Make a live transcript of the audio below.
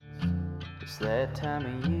It's that time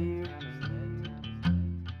of year.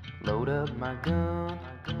 Load up my gun.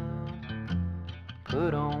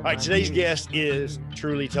 Put on All right, my today's gear. guest is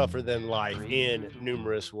truly tougher than life in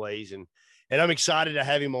numerous ways, and I'm excited to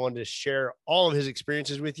have him on to share all of his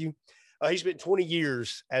experiences with you. He spent 20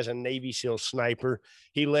 years as a Navy SEAL sniper.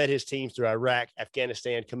 He led his teams through Iraq,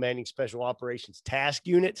 Afghanistan, commanding special operations task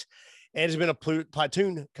units, and has been a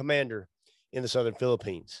platoon commander in the Southern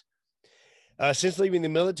Philippines. Since leaving the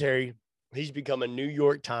military, he's become a New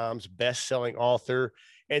York Times best-selling author.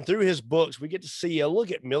 And through his books, we get to see a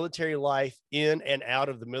look at military life in and out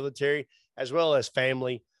of the military, as well as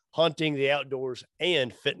family, hunting, the outdoors,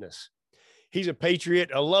 and fitness. He's a patriot,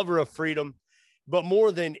 a lover of freedom, but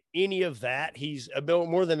more than any of that, he's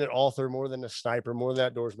more than an author, more than a sniper, more than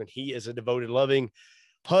an outdoorsman. He is a devoted, loving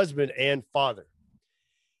husband and father.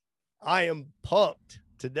 I am pumped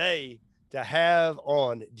today to have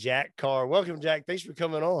on Jack Carr. Welcome, Jack. Thanks for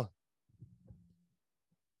coming on.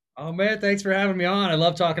 Oh man, thanks for having me on. I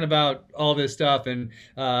love talking about all this stuff, and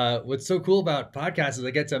what's so cool about podcasts is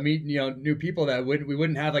I get to meet new people that we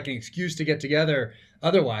wouldn't have like an excuse to get together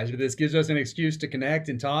otherwise. But this gives us an excuse to connect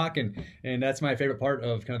and talk, and that's my favorite part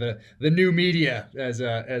of kind of the new media as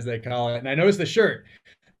they call it. And I noticed the shirt.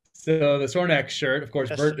 So the Sornex shirt, of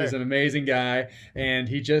course, Yes, Bert is sir. an amazing guy, and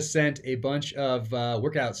he just sent a bunch of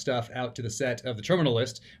workout stuff out to the set of The Terminal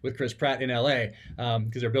List with Chris Pratt in LA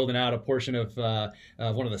because they're building out a portion of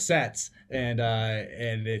one of the sets, and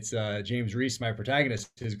it's James Reese, my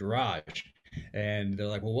protagonist, his garage. And they're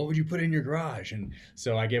like, well, what would you put in your garage? And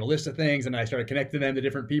so I gave a list of things, and I started connecting them to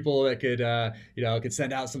different people that could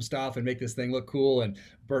send out some stuff and make this thing look cool. And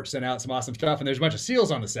Bert sent out some awesome stuff, and there's a bunch of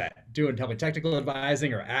SEALs on the set doing helping technical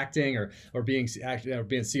advising or acting or being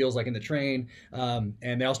SEALs like in the train, and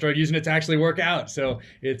they all started using it to actually work out. So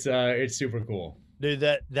it's super cool. Dude,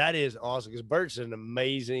 that is awesome because Bert's an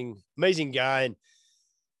amazing guy, and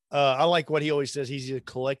I like what he always says. He's a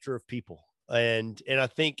collector of people, and I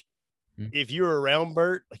think Mm-hmm. if you're around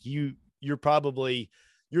Bert, like you're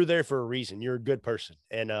there for a reason. You're a good person,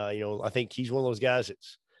 and I think he's one of those guys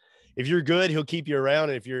that's if you're good, he'll keep you around,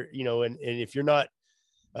 and if you're and if you're not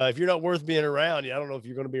worth being around, I don't know if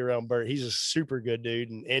you're going to be around Bert. He's a super good dude,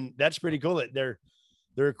 and that's pretty cool that they're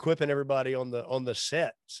equipping everybody on the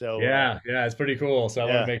set. So Yeah, it's pretty cool. So I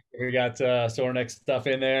want to yeah, make sure we got Sornex stuff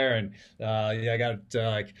in there, and yeah, I got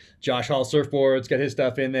like Josh Hall surfboards, got his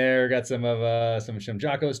stuff in there. Got some of some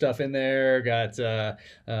Jocko stuff in there. Got a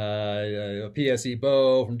PSE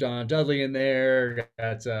bow from Don Dudley in there.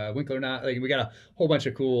 Got Winkler not like we got a whole bunch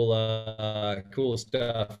of cool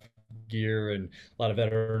stuff, gear, and a lot of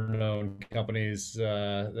veteran owned companies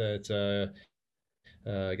that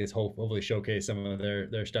I guess hopefully showcase some of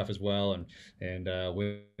their stuff as well, and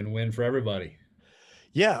win for everybody.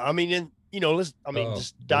 yeah. I mean, and let's. I mean, Oh,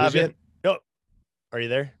 just did I lose dive you? in. No, are you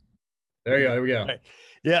there? There you go. There we All go. right.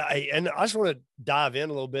 Yeah, and I just want to dive in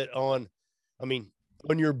a little bit on. I mean,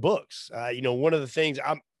 on your books. One of the things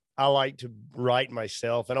I like to write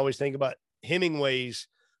myself, and I always think about Hemingway's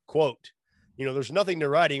quote. There's nothing to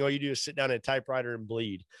writing. All you do is sit down at a typewriter and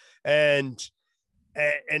bleed. And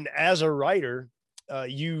and as a writer,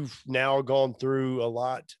 you've now gone through a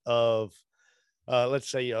lot of, let's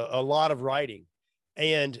say, a lot of writing,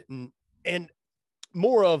 and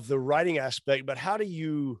more of the writing aspect. But how do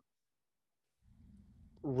you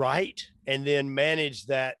write and then manage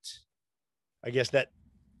that? I guess that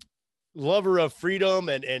lover of freedom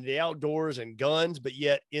and the outdoors and guns, but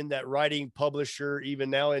yet in that writing publisher, even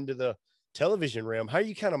now into the television realm. How are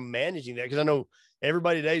you kind of managing that? Because I know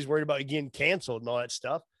everybody today is worried about getting canceled and all that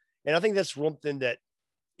stuff. And I think that's something that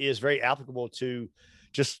is very applicable to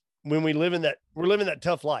just when we're living that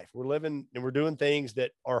tough life. We're living and we're doing things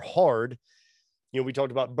that are hard. We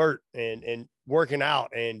talked about Bert and working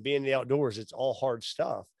out and being in the outdoors. It's all hard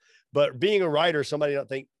stuff. But being a writer, somebody don't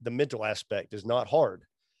think the mental aspect is not hard,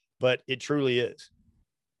 but it truly is.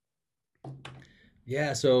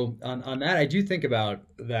 Yeah, so on that, I do think about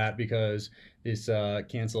that because this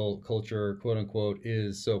cancel culture, quote unquote,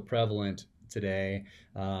 is so prevalent today,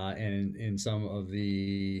 and in some of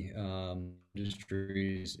the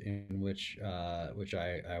industries in which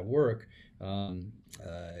I work,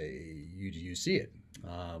 you see it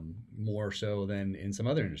more so than in some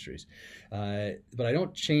other industries. But I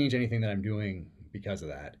don't change anything that I'm doing because of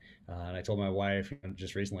that. And I told my wife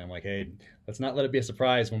just recently, I'm like, hey, let's not let it be a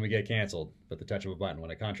surprise when we get canceled at the touch of a button,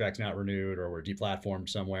 when a contract's not renewed or we're deplatformed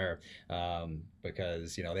somewhere,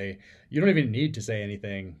 because you don't even need to say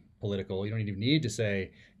anything political. You don't even need to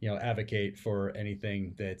say advocate for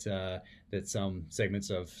anything that some segments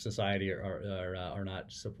of society are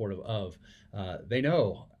not supportive of. They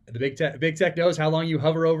know The big tech knows how long you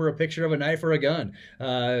hover over a picture of a knife or a gun,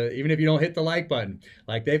 even if you don't hit the like button.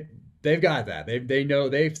 Like they've got that. They know,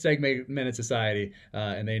 they've segmented society,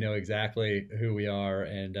 and they know exactly who we are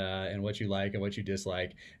and what you like and what you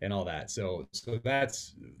dislike and all that. So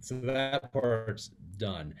that part's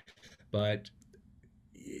done. But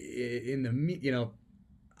in the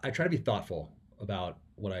I try to be thoughtful about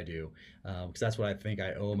what I do, because that's what I think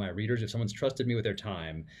I owe my readers. If someone's trusted me with their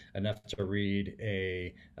time enough to read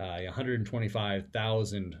a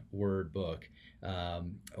 125,000 word book,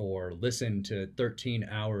 or listen to 13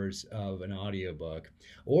 hours of an audiobook,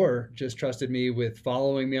 or just trusted me with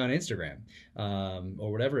following me on Instagram,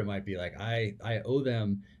 or whatever it might be, like I owe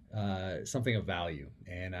them something of value,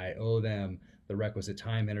 and I owe them the requisite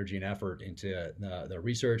time, energy, and effort into the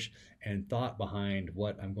research and thought behind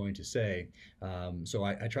what I'm going to say. So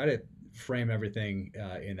I try to frame everything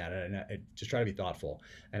in that, and I just try to be thoughtful,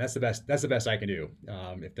 and that's the best I can do. If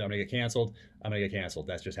I'm gonna get canceled, I'm gonna get canceled.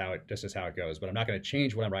 That's just how it goes. But I'm not gonna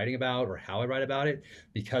change what I'm writing about or how I write about it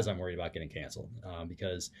because I'm worried about getting canceled.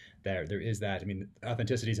 Because there is that. I mean,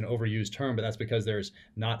 authenticity is an overused term, but that's because there's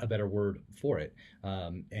not a better word for it.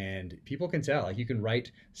 And people can tell. Like, you can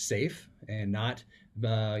write safe and not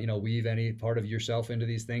weave any part of yourself into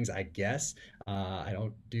these things, I guess. I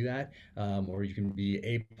don't do that. Or you can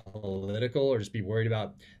be apolitical, or just be worried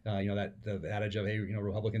about that the adage of, hey,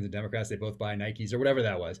 Republicans and Democrats, they both buy Nikes, or whatever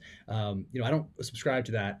that was. I don't subscribe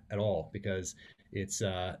to that at all, because it's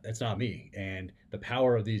not me. And the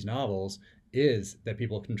power of these novels is that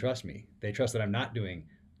people can trust me. They trust that I'm not doing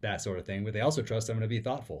that sort of thing, but they also trust I'm going to be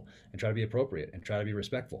thoughtful and try to be appropriate and try to be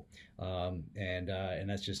respectful. And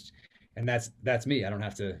that's just, and that's me. I don't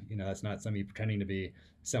have to, that's not somebody pretending to be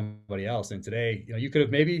somebody else. And today, you could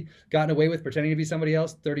have maybe gotten away with pretending to be somebody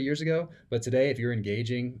else 30 years ago, but today, if you're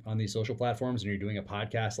engaging on these social platforms and you're doing a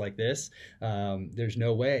podcast like this, there's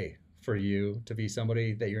no way for you to be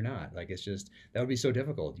somebody that you're not. Like, it's just, that would be so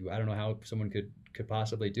difficult. I don't know how someone could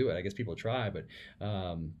possibly do it. I guess people try, but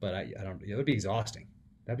I don't, it would be exhausting.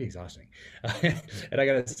 That'd be exhausting. And I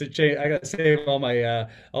gotta save all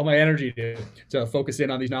my energy to focus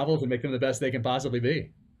in on these novels and make them the best they can possibly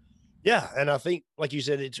be. Yeah, and I think, like you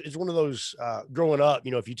said, it's one of those, growing up,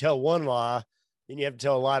 if you tell one lie, then you have to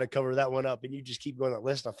tell a lie to cover that one up, and you just keep going that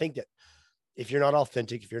list. And I think that if you're not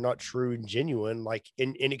authentic, if you're not true and genuine, like,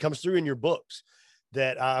 and it comes through in your books,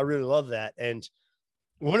 that I really love that. And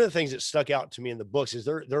one of the things that stuck out to me in the books is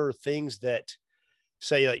there are things that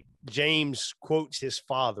say, like, James quotes his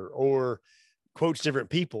father or quotes different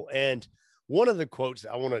people. And one of the quotes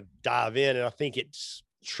that I want to dive in, and I think it's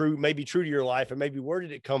true, maybe true to your life, and maybe where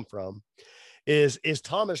did it come from, is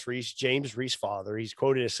Thomas Reese, James Reese's father. He's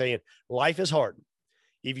quoted as saying, "Life is hard.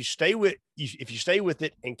 If you stay with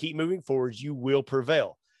it and keep moving forward, you will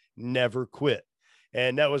prevail. Never quit."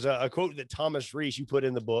 And that was a quote that Thomas Reese, you put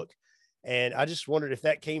in the book. And I just wondered if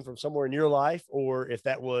that came from somewhere in your life, or if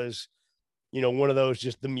that was, one of those,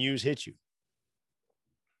 just the muse hit you.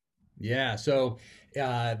 Yeah. So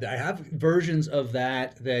I have versions of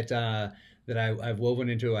that I've woven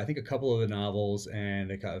into, I think, a couple of the novels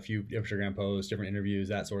and a few Instagram posts, different interviews,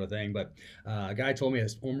 that sort of thing. But a guy told me,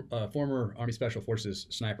 a former Army Special Forces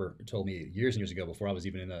sniper told me years and years ago, before I was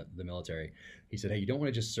even in the military, he said, "Hey, you don't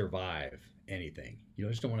want to just survive anything. You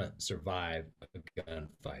just don't want to survive a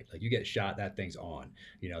gunfight. Like, you get shot, that thing's on.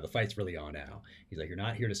 The fight's really on now." He's like, "You're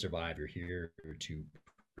not here to survive. You're here to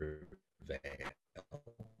prevail."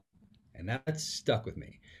 And that stuck with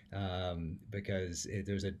me, because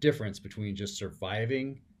there's a difference between just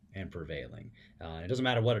surviving and prevailing. It doesn't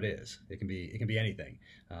matter what it is. It can be anything.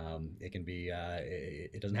 It can be.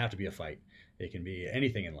 It doesn't have to be a fight. It can be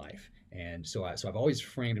anything in life. And so I've always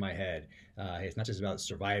framed in my head, hey, it's not just about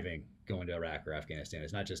surviving going to Iraq or Afghanistan.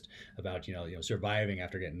 It's not just about surviving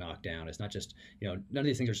after getting knocked down. It's not just none of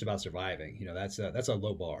these things are just about surviving. That's a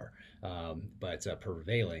low bar. But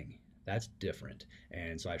prevailing, that's different.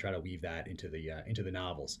 And so I try to weave that into the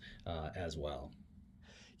novels as well.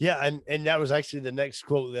 Yeah. And that was actually the next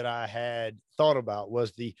quote that I had thought about,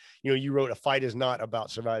 was you wrote, "A fight is not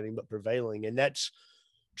about surviving, but prevailing." And that's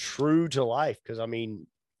true to life. Cause I mean,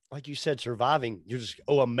 like you said, surviving, you're just,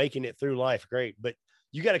 I'm making it through life. Great. But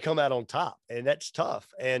you got to come out on top, and that's tough.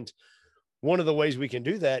 And one of the ways we can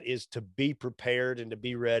do that is to be prepared and to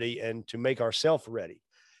be ready and to make ourselves ready.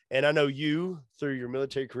 And I know you, through your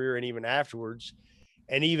military career and even afterwards,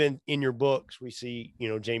 and even in your books, we see,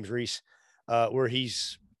 James Reese, where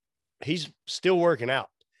he's still working out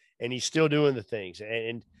and he's still doing the things.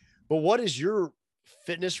 But what does your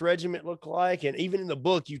fitness regimen look like? And even in the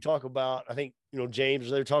book, you talk about, I think, James,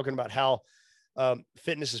 they're talking about how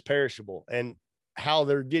fitness is perishable, and how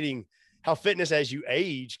they're getting how fitness as you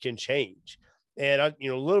age can change. And I,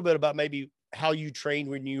 a little bit about maybe how you trained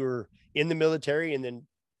when you were in the military and then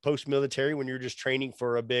post-military when you're just training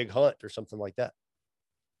for a big hunt or something like that.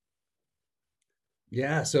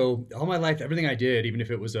 Yeah, so all my life, everything I did, even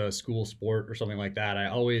if it was a school sport or something like that, I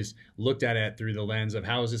always looked at it through the lens of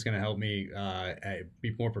how is this going to help me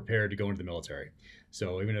be more prepared to go into the military.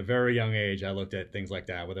 So even at a very young age, I looked at things like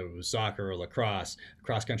that, whether it was soccer or lacrosse,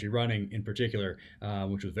 cross country running in particular,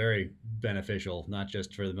 which was very beneficial, not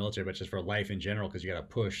just for the military, but just for life in general, because you got to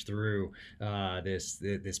push through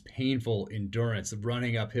this painful endurance of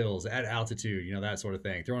running up hills at altitude, that sort of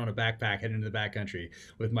thing. Throwing on a backpack, heading into the backcountry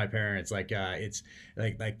with my parents, it's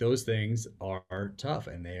like those things are tough,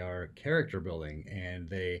 and they are character building, and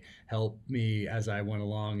they help me as I went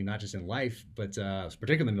along, not just in life, but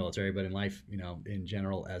particularly in the military, but in life, in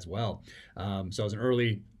general as well. So I was an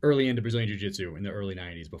early into Brazilian Jiu-Jitsu in the early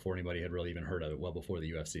 90s before anybody had really even heard of it, well before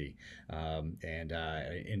the UFC, and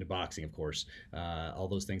into boxing, of course. All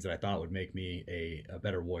those things that I thought would make me a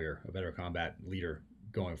better warrior, a better combat leader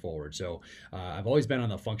going forward. So I've always been on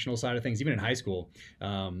the functional side of things. Even in high school,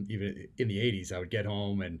 even in the 80s, I would get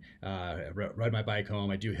home and ride my bike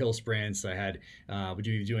home. I do hill sprints. Would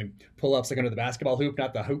do doing pull-ups like under the basketball hoop,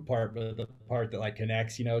 not the hoop part, but the part that like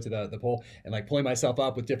connects, to the pole, and like pulling myself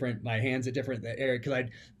up with my hands at different areas. Because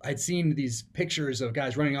I'd seen these pictures of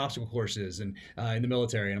guys running obstacle courses and in the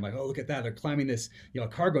military, and I'm like, oh, look at that, they're climbing this, a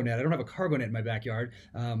cargo net. I don't have a cargo net in my backyard,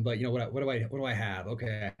 but what do I have?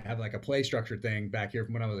 Okay, I have like a play structure thing back here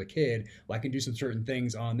from when I was a kid. Well, I can do some certain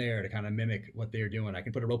things on there to kind of mimic what they're doing. I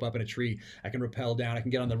can put a rope up in a tree. I can rappel down. I can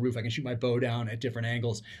get on the roof. I can shoot my bow down at different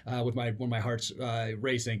angles when my heart's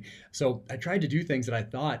racing. So I tried to do things that I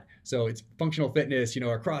thought, so it's functional fitness,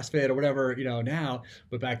 or CrossFit or whatever, now.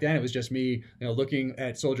 But back then it was just me, looking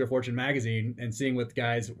at Soldier of Fortune magazine and seeing what the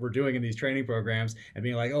guys were doing in these training programs and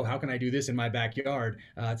being like, oh, how can I do this in my backyard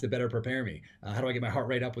to better prepare me? How do I get my heart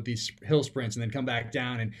rate up with these hill sprints and then come back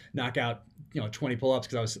down and knock out 20 pull-ups,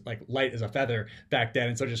 because I was like light as a feather back then,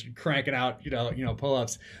 and so just cranking out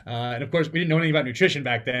pull-ups, and of course we didn't know anything about nutrition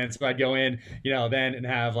back then, so I'd go in then and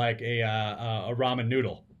have like a ramen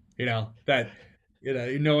noodle that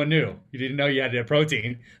no one knew. You didn't know you had to have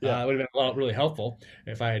protein. Yeah. It would have been really helpful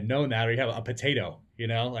if I had known that. Or you have a potato,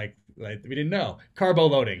 like we didn't know. Carbo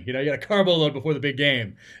loading, you got a carbo load before the big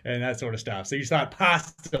game and that sort of stuff. So you thought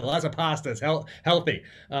pasta, lots of pasta is healthy.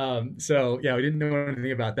 So yeah, we didn't know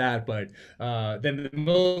anything about that. But then the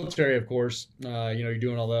military, of course, you're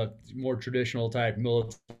doing all the more traditional type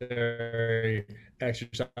military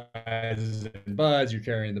exercises and buds. You're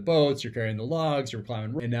carrying the boats, you're carrying the logs, you're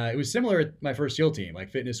climbing. And it was similar at my first SEAL team. Like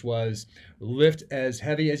fitness was lift as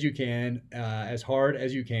heavy as you can, as hard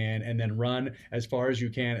as you can, and then run as far as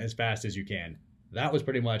you can, as fast as you can. That was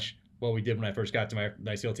pretty much what we did when I first got to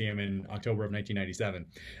my SEAL team in October of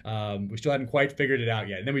 1997. We still hadn't quite figured it out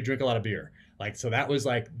yet. And then we drink a lot of beer. So that was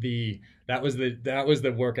like that was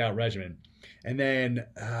the workout regimen. And then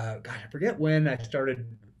I forget when I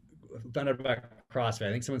found out about CrossFit.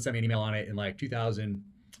 I think someone sent me an email on it in like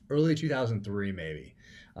early 2003 maybe.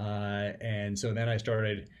 And so then I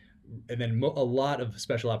started, and then a lot of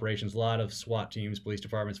special operations, a lot of SWAT teams, police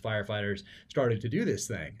departments, firefighters started to do this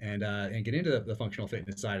thing and get into the functional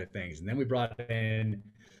fitness side of things. And then we brought in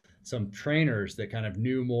some trainers that kind of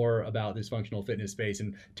knew more about this functional fitness space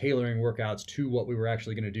and tailoring workouts to what we were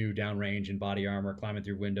actually going to do downrange in body armor, climbing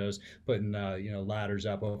through windows, putting ladders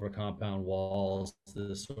up over compound walls,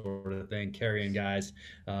 this sort of thing, carrying guys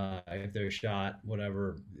if they're shot,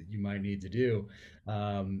 whatever you might need to do.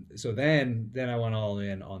 So then I went all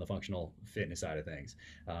in on the functional fitness side of things,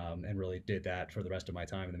 and really did that for the rest of my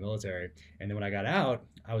time in the military. And then when I got out,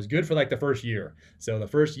 I was good for like the first year. So the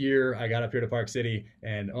first year I got up here to Park City,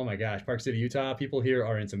 and oh my gosh, Park City, Utah, people here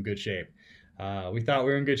are in some good shape. We thought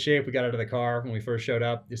we were in good shape. We got out of the car when we first showed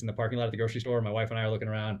up, just in the parking lot at the grocery store. My wife and I are looking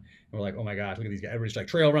around, and we're like, oh my gosh, look at these guys. Everybody's like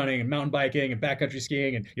trail running and mountain biking and backcountry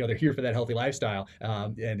skiing, and they're here for that healthy lifestyle.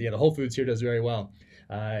 And the Whole Foods here does very well.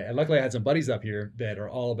 And luckily I had some buddies up here that are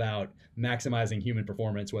all about maximizing human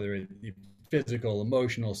performance, whether it's physical,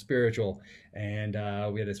 emotional, spiritual. And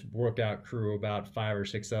we had this workout crew, about 5 or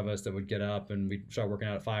 6 of us, that would get up and we start working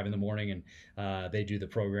out at 5 in the morning, and they do the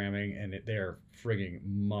programming, and they're frigging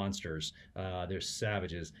monsters. They're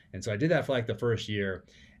savages. And so I did that for like the first year,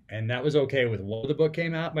 and that was okay with when the book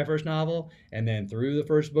came out, my first novel, and then through the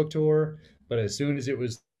first book tour. But as soon as it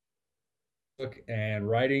was and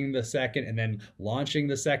writing the second and then launching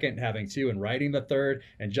the second, having two and writing the third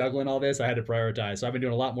and juggling all this, I had to prioritize. So I've been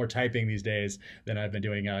doing a lot more typing these days than I've been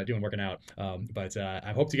doing working out. But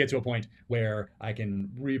I hope to get to a point where I can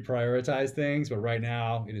reprioritize things. But right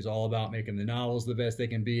now it is all about making the novels the best they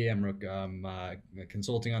can be. I'm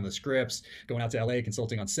consulting on the scripts, going out to LA,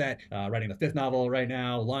 consulting on set, writing the fifth novel right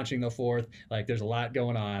now, launching the fourth. Like there's a lot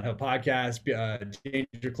going on. I have a podcast,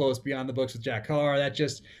 Danger Close Beyond the Books with Jack Carr, that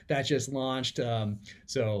just launched.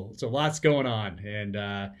 So lots going on,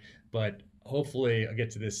 and but hopefully I'll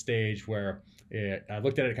get to this stage where I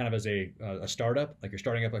looked at it kind of as a startup, like you're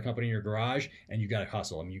starting up a company in your garage, and you got to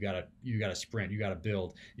hustle. I mean, you got to sprint, you got to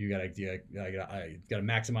build, you got to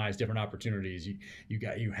maximize different opportunities.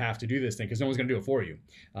 You have to do this thing because no one's going to do it for you.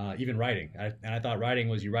 Even writing, I thought writing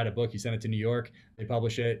was you write a book, you send it to New York, they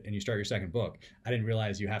publish it, and you start your second book. I didn't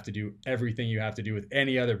realize you have to do everything you have to do with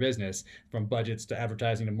any other business, from budgets to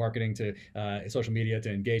advertising to marketing to social media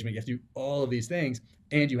to engagement. You have to do all of these things,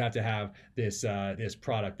 and you have to have this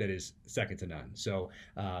product that is second to none. So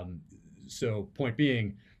point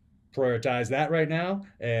being, prioritize that right now,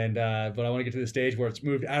 and but I want to get to the stage where it's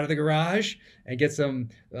moved out of the garage and get some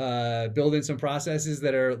build in some processes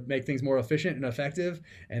that make things more efficient and effective,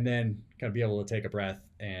 and then kind of be able to take a breath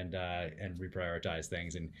and reprioritize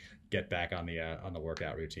things and get back on the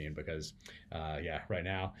workout routine, because right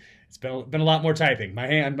now it's been a lot more typing. My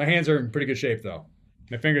hands are in pretty good shape though.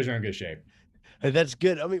 My fingers are in good shape. And that's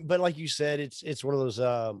good. I mean, but like you said, it's one of those,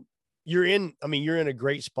 you're in a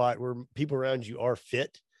great spot where people around you are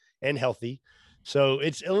fit and healthy. So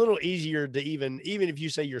it's a little easier to even if you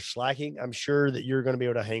say you're slacking, I'm sure that you're going to be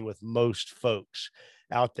able to hang with most folks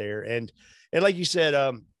out there. And like you said,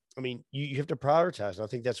 I mean, you have to prioritize. And I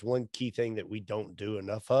think that's one key thing that we don't do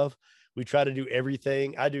enough of. We try to do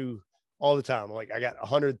everything. I do all the time. Like I got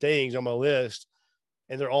 100 things on my list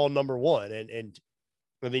and they're all number one. And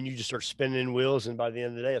then you just start spinning wheels. And by the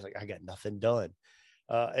end of the day, it's like, I got nothing done.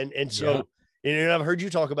 So, and I've heard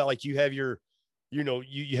you talk about, like, you have your,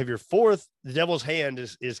 you have your fourth, the devil's hand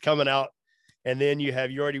is coming out. And then you're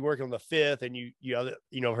already working on the fifth, and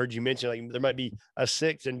heard you mention, like, there might be a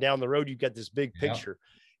sixth, and down the road, you've got this big picture.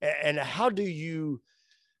 And how do you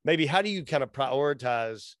kind of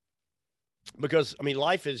prioritize? Because I mean,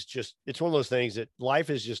 life is just, it's one of those things that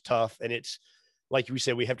life is just tough. And it's like we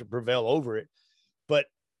said, we have to prevail over it. But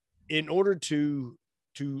in order to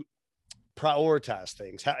prioritize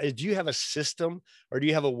things, do you have a system, or do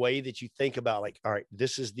you have a way that you think about, like, all right,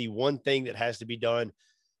 this is the one thing that has to be done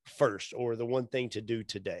first, or the one thing to do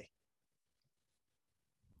today?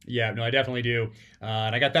 Yeah, no, I definitely do.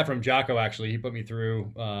 And I got that from Jocko, actually. He put me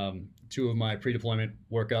through two of my pre-deployment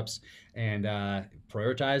workups, and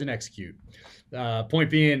prioritize and execute. Point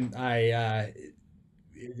being, as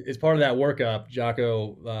part of that workup,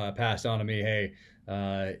 Jocko passed on to me, hey,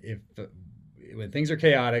 when things are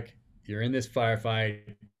chaotic, you're in this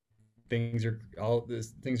firefight, things are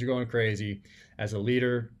going crazy. As a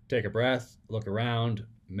leader, take a breath, look around,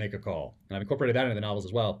 make a call. And I've incorporated that into the novels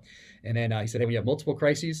as well. And then he said, hey, when you have multiple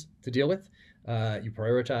crises to deal with, you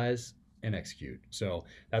prioritize and execute. So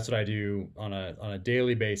that's what I do on a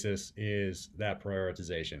daily basis, is that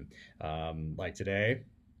prioritization. Like today,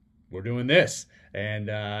 we're doing this. And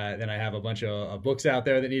then I have a bunch of books out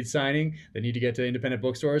there that need signing, that need to get to independent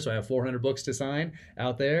bookstores. So I have 400 books to sign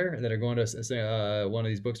out there that are going to one of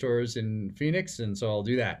these bookstores in Phoenix. And so I'll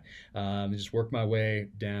do that. Just work my way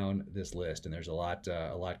down this list. And there's a lot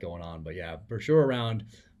going on. But yeah, for sure, around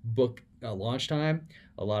book launch time,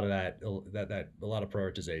 a lot of a lot of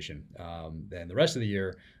prioritization. Then the rest of the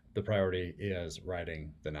year, the priority is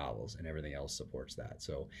writing the novels, and everything else supports that.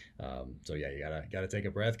 So yeah, you gotta take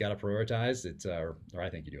a breath, gotta prioritize it, or I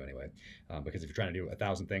think you do anyway. Because if you're trying to do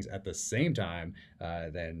 1,000 things at the same time,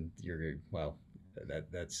 then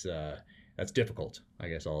that's difficult. I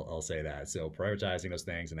guess I'll say that. So prioritizing those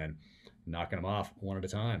things and then knocking them off one at a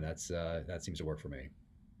time. That seems to work for me.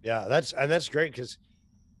 Yeah, that's great, because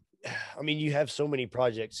I mean, you have so many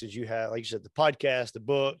projects, as you have, like you said, the podcast, the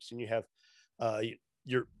books, and you have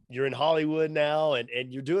you're in Hollywood now,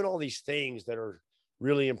 and you're doing all these things that are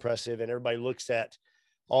really impressive, and everybody looks at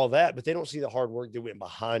all that, but they don't see the hard work that went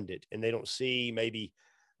behind it. And they don't see maybe,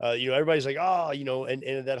 everybody's like,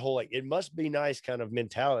 and that whole, like, it must be nice kind of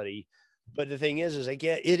mentality. But the thing is like,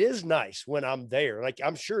 yeah, it is nice when I'm there. Like,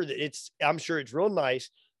 I'm sure it's real nice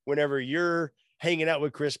whenever you're hanging out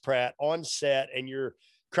with Chris Pratt on set, and you're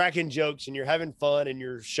cracking jokes, and you're having fun, and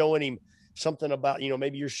you're showing him something about,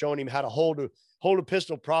 maybe you're showing him how to hold a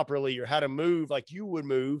pistol properly, or how to move like you would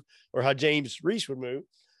move, or how James Reese would move.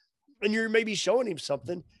 And you're maybe showing him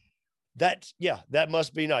something that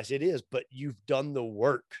must be nice. It is, but you've done the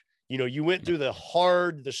work. You know, you went through the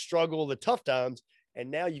hard, the struggle, the tough times, and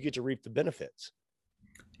now you get to reap the benefits.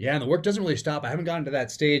 Yeah, and the work doesn't really stop. I haven't gotten to that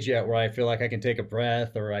stage yet where I feel like I can take a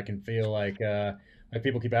breath, or I can feel like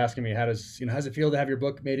people keep asking me, how does it feel to have your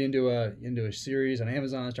book made into a series on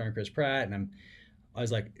Amazon starring Chris Pratt? And I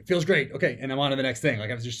was like, it feels great. Okay. And I'm on to the next thing. Like,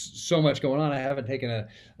 there's just so much going on. I haven't taken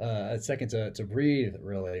a second to breathe,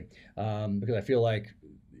 really, because I feel like,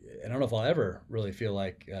 I don't know if I'll ever really feel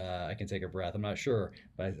like I can take a breath. I'm not sure,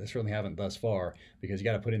 but I certainly haven't thus far, because you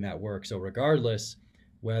got to put in that work. So regardless,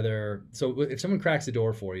 if someone cracks the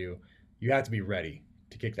door for you, you have to be ready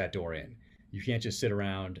to kick that door in. You can't just sit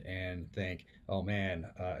around and think, oh man,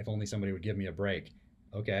 if only somebody would give me a break.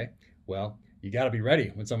 Okay, well, you got to be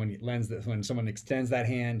ready when when someone extends that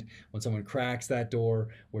hand, when someone cracks that door,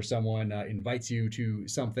 where someone invites you to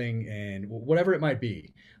something, and whatever it might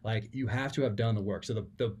be. Like, you have to have done the work. So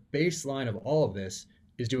the baseline of all of this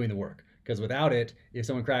is doing the work, because without it, if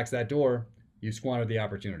someone cracks that door, you squandered the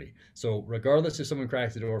opportunity. So regardless if someone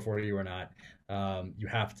cracks the door for you or not, you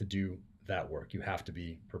have to do that work. You have to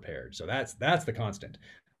be prepared. So that's the constant.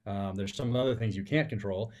 There's some other things you can't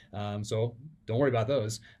control, so don't worry about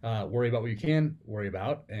those. Worry about what you can worry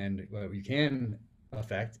about, and what you can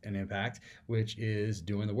affect and impact, which is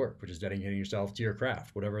doing the work, which is dedicating yourself to your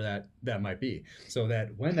craft, whatever that might be, so that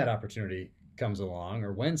when that opportunity comes along,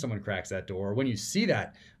 or when someone cracks that door, or when you see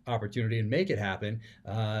that opportunity and make it happen,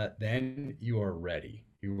 then you are ready.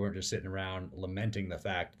 You weren't just sitting around lamenting the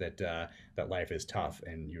fact that that life is tough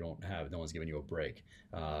and no one's giving you a break.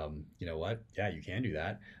 You know what? Yeah, you can do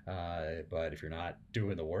that, but if you're not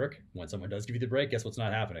doing the work, when someone does give you the break, guess what's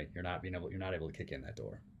not happening? You're not able to kick in that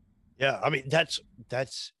door. Yeah, I mean, that's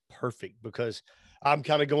perfect, because I'm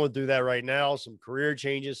kind of going through that right now. Some career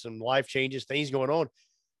changes, some life changes, things going on,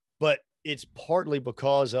 but it's partly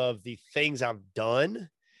because of the things I've done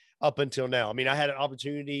up until now. I mean, I had an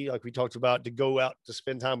opportunity, like we talked about, to go out to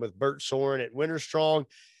spend time with Bert Soren at Winter Strong.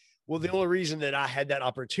 Well, the only reason that I had that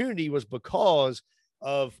opportunity was because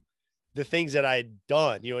of the things that I had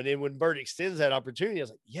done, you know. And then when Bert extends that opportunity, I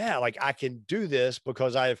was like, yeah, like, I can do this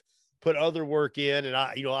because I've put other work in, and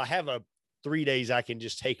I have 3 days I can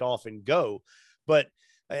just take off and go.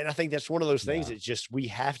 And I think that's one of those things Yeah. that just, we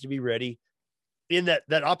have to be ready in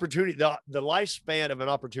that opportunity. The lifespan of an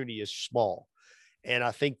opportunity is small. And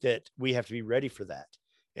I think that we have to be ready for that.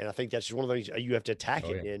 And I think that's just one of the things, you have to attack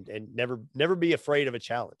Oh it, yeah. and never be afraid of a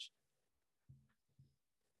challenge.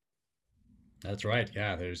 That's right.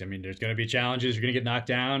 Yeah, there's going to be challenges. You're going to get knocked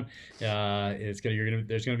down. There's going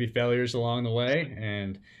to be failures along the way,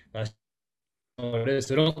 and that's what it is.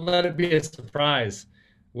 So don't let it be a surprise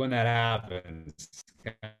when that happens.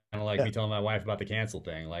 Kind of like Yeah. me telling my wife about the cancel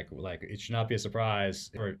thing. Like it should not be a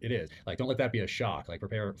surprise, or it is. Like, don't let that be a shock. Like,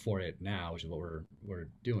 prepare for it now, which is what we're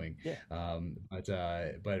doing. Yeah.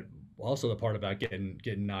 But also the part about getting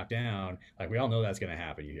knocked down. Like, we all know that's going to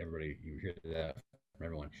happen. You hear that from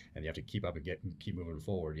everyone, and you have to keep up and keep moving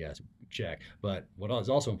forward. Yes, check. But what is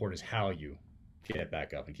also important is how you get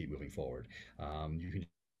back up and keep moving forward. You can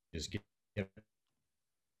just get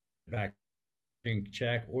back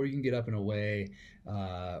check, or you can get up in a way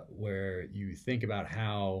where you think about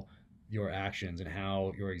how your actions and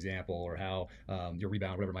how your example, or how your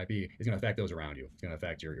rebound, whatever it might be, is going to affect those around you. It's going to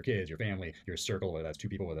affect your kids, your family, your circle, whether that's 2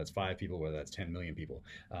 people, whether that's 5 people, whether that's 10 million people.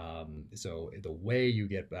 So the way you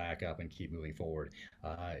get back up and keep moving forward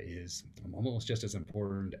is almost just as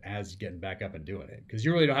important as getting back up and doing it, because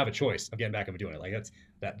you really don't have a choice of getting back up and doing it. Like,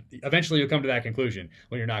 that eventually you'll come to that conclusion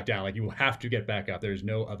when you're knocked down. Like, you have to get back up. There's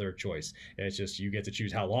no other choice. It's just, you get to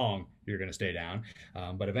choose how long you're going to stay down,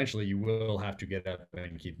 but eventually you will have to get up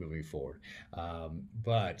and keep moving forward.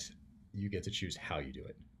 But you get to choose how you do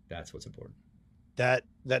it. That's what's important.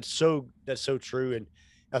 That's so true. And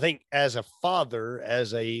I think, as a father,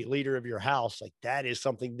 as a leader of your house, like, that is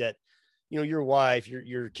something that, your wife,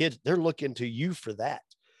 your kids, they're looking to you for that.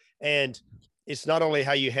 And it's not only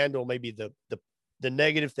how you handle maybe the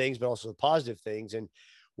negative things, but also the positive things. And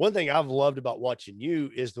one thing I've loved about watching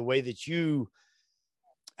you is the way that you,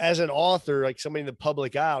 as an author, like somebody in the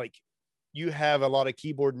public eye, like, you have a lot of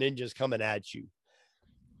keyboard ninjas coming at you,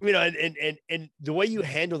 and the way you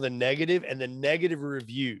handle the negative and the negative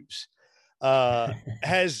reviews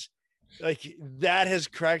has, like, that has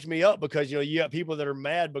cracked me up, because, you got people that are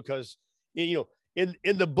mad because, in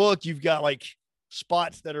the book, you've got, like,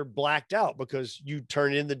 spots that are blacked out because you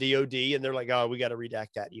turn in the DOD, and they're like, oh, we got to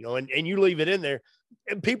redact that, and you leave it in there,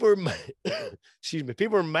 and people are, excuse me,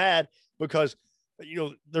 people are mad because,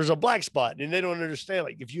 there's a black spot, and they don't understand.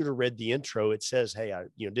 Like, if you'd have read the intro, it says, hey, I,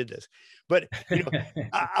 did this, but,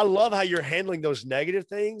 I love how you're handling those negative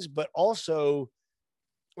things, but also,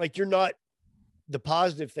 like, you're not the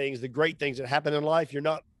positive things, the great things that happen in life, you're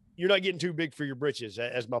not getting too big for your britches,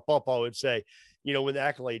 as my papa would say, when the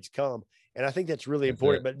accolades come. And I think that's really That's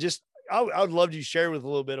important. it. But just, I would love to share with a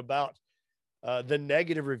little bit about the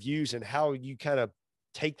negative reviews and how you kind of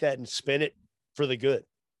take that and spin it for the good.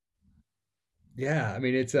 Yeah, I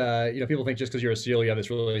mean it's people think just because you're a SEAL you have this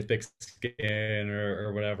really thick skin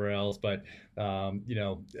or whatever else, but I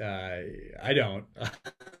don't.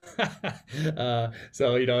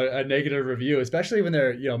 So a negative review, especially when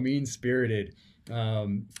they're mean spirited,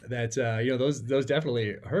 that those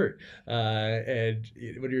definitely hurt. And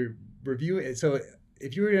when you're reviewing, so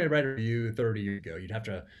if you were going to write a review 30 years ago, you'd have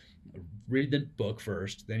to read the book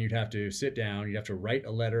first. Then you'd have to sit down. You'd have to write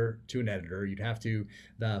a letter to an editor. You'd have to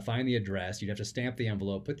find the address. You'd have to stamp the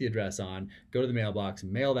envelope, put the address on, go to the mailbox,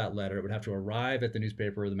 mail that letter. It would have to arrive at the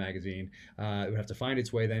newspaper or the magazine. It would have to find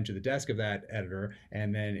its way then to the desk of that editor.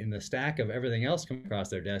 And then in the stack of everything else coming across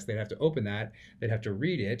their desk, they'd have to open that. They'd have to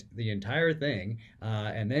read it, the entire thing,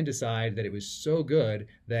 and then decide that it was so good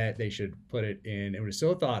that they should put it in. It was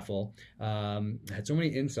so thoughtful, had so many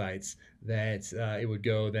insights that it would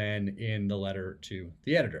go then in the letter to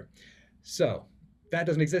the editor. So that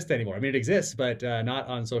doesn't exist anymore. I mean, it exists, but not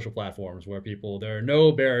on social platforms where there are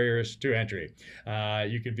no barriers to entry.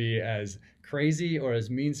 You could be as crazy or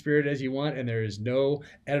as mean-spirited as you want, and there is no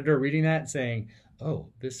editor reading that and saying, oh,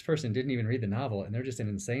 this person didn't even read the novel, and they're just an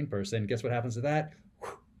insane person. Guess what happens to that?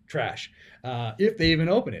 Trash, if they even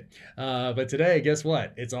open it. But today, guess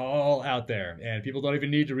what? It's all out there, and people don't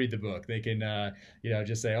even need to read the book. They can,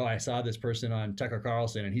 just say, "Oh, I saw this person on Tucker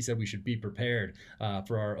Carlson, and he said we should be prepared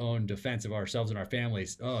for our own defense of ourselves and our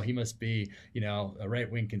families. Oh, he must be, a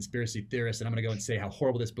right-wing conspiracy theorist, and I'm going to go and say how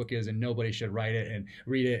horrible this book is, and nobody should write it and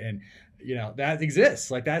read it." And that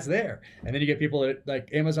exists, like that's there. And then you get people that like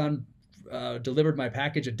Amazon delivered my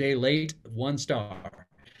package a day late, 1 star.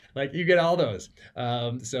 Like you get all those.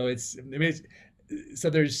 So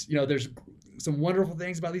there's some wonderful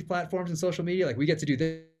things about these platforms and social media. Like we get to do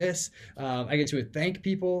this. I get to thank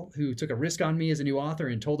people who took a risk on me as a new author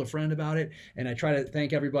and told a friend about it. And I try to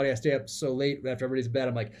thank everybody. I stay up so late after everybody's in bed.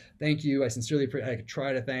 I'm like, thank you. I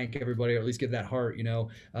try to thank everybody, or at least give that heart,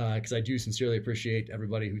 because I do sincerely appreciate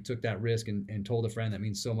everybody who took that risk and told a friend. That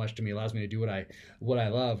means so much to me. It allows me to do what I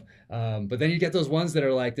love. But then you get those ones that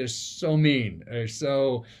are like, they're so mean, or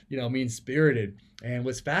so, mean spirited. And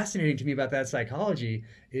what's fascinating to me about that psychology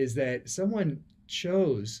is that someone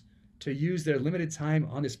chose to use their limited time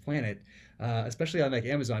on this planet, especially on like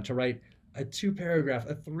Amazon, to write a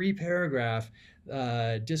 3-paragraph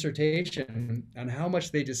dissertation on how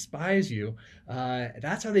much they despise you.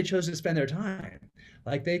 That's how they chose to spend their time.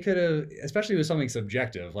 Like they could have, especially with something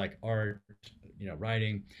subjective like art,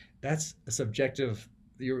 writing, that's a subjective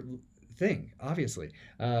thing, obviously.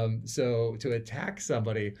 So to attack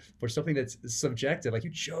somebody for something that's subjective, like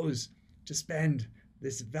you chose to spend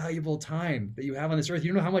this valuable time that you have on this earth.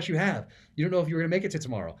 You don't know how much you have. You don't know if you're going to make it to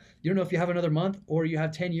tomorrow. You don't know if you have another month or you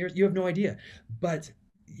have 10 years. You have no idea. But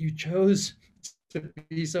you chose to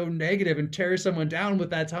be so negative and tear someone down with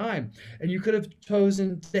that time. And you could have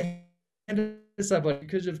chosen to hand somebody. You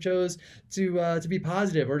could have chose to be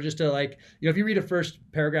positive, or just to if you read a first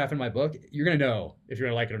paragraph in my book, you're going to know if you're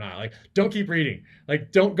going to like it or not. Like, don't keep reading.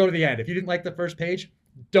 Like, don't go to the end. If you didn't like the first page,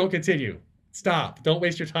 don't continue. Stop. Don't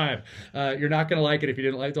waste your time. You're not going to like it if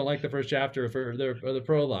you don't like the first chapter or the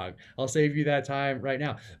prologue. I'll save you that time right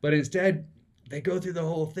now. But instead, they go through the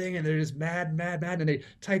whole thing and they're just mad, and they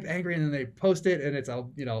type angry and then they post it and it's a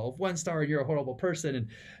 1 star and you're a horrible person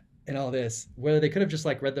and all this. Whether they could have just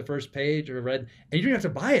read the first page or and you don't have to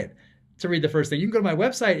buy it to read the first thing. You can go to my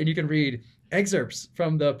website and you can read excerpts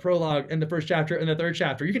from the prologue and the first chapter and the third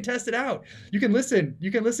chapter. You can test it out. You can listen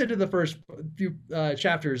to the first few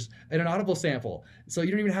chapters in an Audible sample. So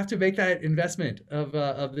you don't even have to make that investment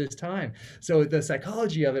of this time. So the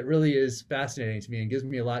psychology of it really is fascinating to me and gives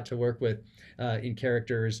me a lot to work with in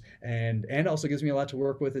characters, and also gives me a lot to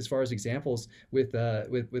work with as far as examples with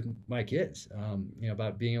my kids.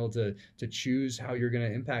 About being able to choose how you're going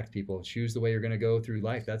to impact people, choose the way you're going to go through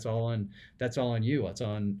life. That's all on you. It's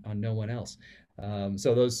on no one else.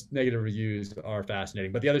 So those negative reviews are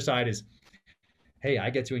fascinating. But the other side is, hey, I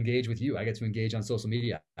get to engage with you. I get to engage on social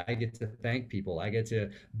media. I get to thank people. I get to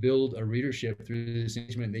build a readership through this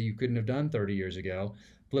engagement that you couldn't have done 30 years ago.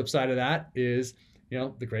 Flip side of that is,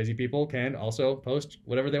 the crazy people can also post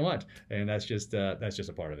whatever they want. And that's just a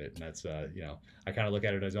part of it. And that's, I kind of look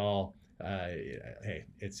at it as all, hey,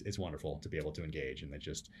 it's wonderful to be able to engage. And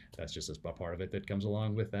that's just a part of it that comes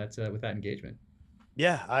along with that engagement.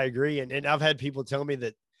 Yeah, I agree. And I've had people tell me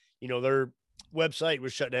that, their website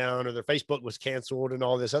was shut down or their Facebook was canceled and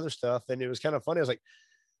all this other stuff. And it was kind of funny. I was like,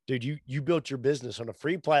 dude, you built your business on a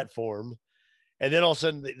free platform, and then all of a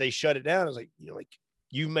sudden they shut it down. I was like, like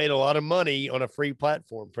you made a lot of money on a free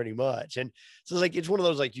platform pretty much. And so it's like, it's one of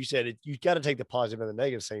those, like you said, you got to take the positive and the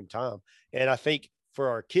negative at the same time. And I think for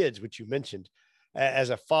our kids, which you mentioned, as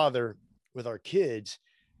a father with our kids,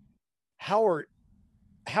 how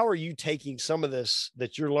are you taking some of this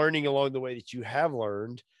that you're learning along the way that you have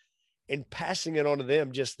learned and passing it on to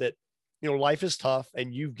them? Just that, life is tough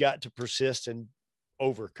and you've got to persist and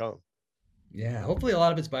overcome. Yeah, hopefully a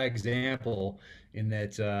lot of it's by example in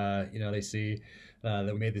that, they see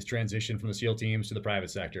that we made this transition from the SEAL teams to the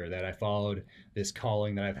private sector, that I followed this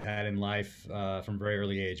calling that I've had in life from a very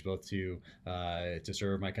early age, both to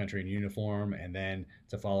serve my country in uniform and then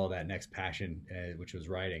to follow that next passion, which was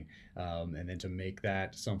writing, and then to make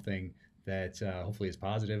that something that hopefully is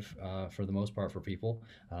positive for the most part for people,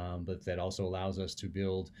 but that also allows us to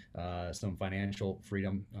build some financial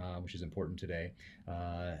freedom, which is important today.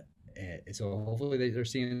 And so hopefully they're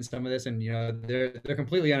seeing some of this, and they're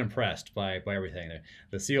completely unimpressed by everything.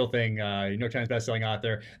 The SEAL thing, New York Times bestselling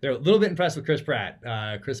author. They're a little bit impressed with Chris Pratt.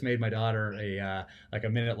 Chris made my daughter a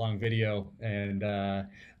minute long video, and a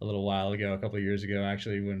little while ago, a couple of years ago,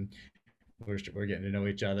 actually, when we're getting to know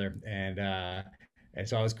each other, and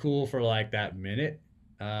so I was cool for like that minute.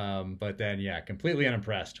 But then, yeah, completely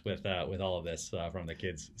unimpressed with all of this from the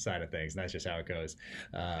kids' side of things, and that's just how it goes,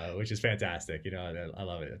 which is fantastic. I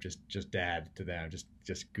love it. Just dad to them,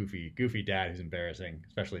 just goofy dad who's embarrassing,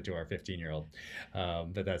 especially to our 15-year-old.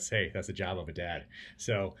 But that's the job of a dad.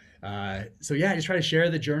 So yeah, I just try to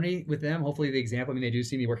share the journey with them. Hopefully, the example. I mean, they do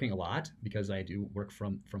see me working a lot because I do work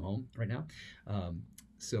from home right now.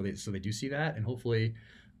 So they do see that, and hopefully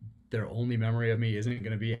their only memory of me isn't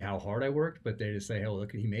going to be how hard I worked, but they just say, "Oh,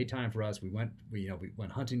 look, he made time for us. We went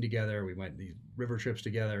hunting together. We went these river trips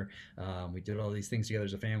together. We did all these things together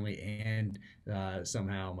as a family, and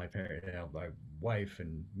somehow my parent, my wife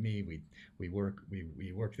and me, we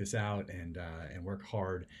work this out and work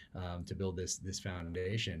hard to build this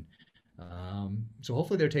foundation." So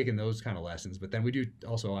hopefully they're taking those kind of lessons, but then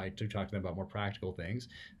I do talk to them about more practical things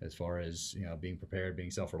as far as being prepared,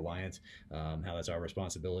 being self-reliant, how that's our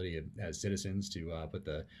responsibility as citizens to put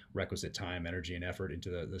the requisite time, energy, and effort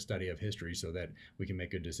into the study of history so that we can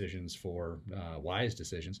make good decisions wise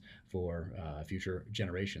decisions for future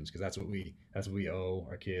generations, because that's what we owe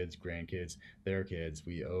our kids, grandkids, their kids.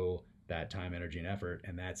 We owe that time, energy, and effort,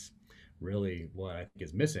 and that's really what I think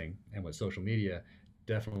is missing, and what social media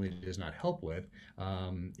definitely does not help with,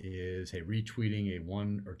 is retweeting a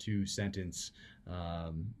 1 or 2 sentence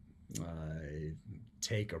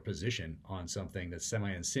take or position on something that's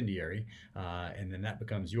semi-incendiary, and then that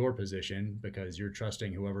becomes your position because you're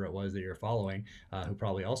trusting whoever it was that you're following, who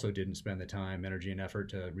probably also didn't spend the time, energy, and effort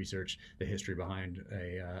to research the history behind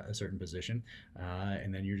a certain position,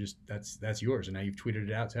 and then that's yours, and now you've tweeted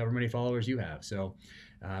it out to however many followers you have. So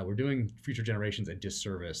we're doing future generations a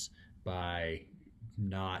disservice by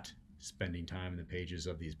not spending time in the pages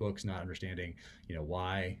of these books, not understanding,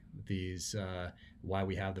 why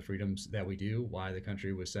we have the freedoms that we do, why the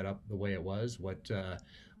country was set up the way it was, what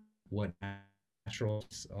natural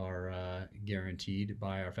rights are guaranteed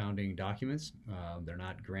by our founding documents. They're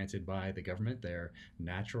not granted by the government; they're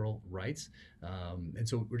natural rights, and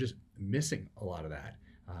so we're just missing a lot of that,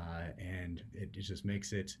 and it just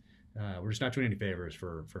makes it. We're just not doing any favors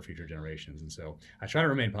for future generations, and so I try to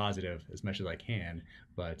remain positive as much as I can,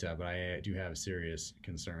 but I do have serious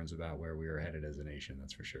concerns about where we are headed as a nation.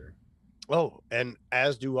 That's for sure. Oh, and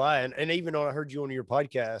as do I. And even I heard you on your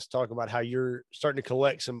podcast talk about how you're starting to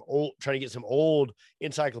collect trying to get some old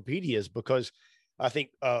encyclopedias, because I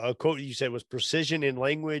think a quote you said was precision in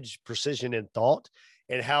language, precision in thought,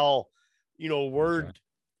 and how, a word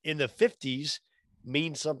in the 50s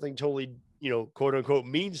means something totally, quote unquote,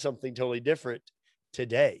 means something totally different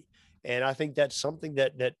today. And I think that's something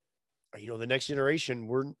that, the next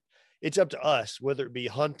generation, it's up to us, whether it be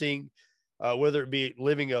hunting, whether it be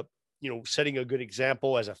living up, setting a good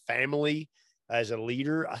example as a family, as a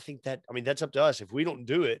leader. I think that's up to us. If we don't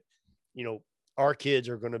do it, our kids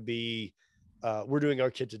are going to be, we're doing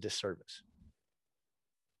our kids a disservice.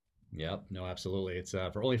 Yep. No, absolutely. It's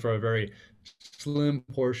for a very slim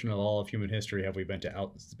portion of all of human history have we been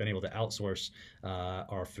able to outsource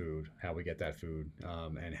our food, how we get that food,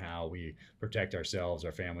 and how we protect ourselves,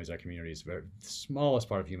 our families, our communities. The smallest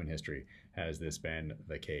part of human history has this been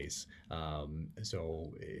the case.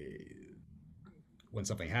 When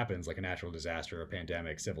something happens, like a natural disaster, a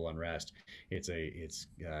pandemic, civil unrest, it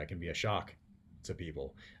can be a shock to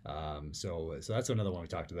people. So that's another one we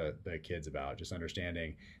talk to the kids about, just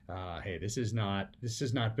understanding, hey, this has not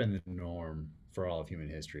been the norm for all of human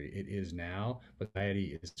history. It is now, but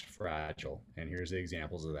society is fragile. And here's the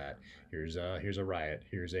examples of that. Here's a riot.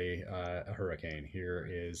 Here's a hurricane. Here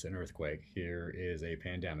is an earthquake. Here is a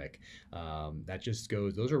pandemic. That just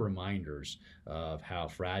goes. Those are reminders of how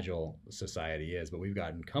fragile society is. But we've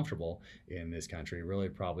gotten comfortable in this country, really,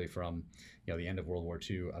 probably from the end of World War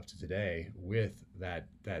II up to today, with that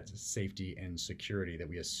safety and security that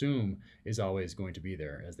we assume is always going to be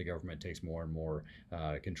there as the government takes more and more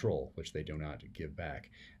control, which they do not give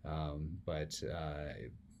back. But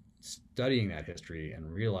studying that history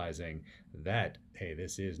and realizing that, hey,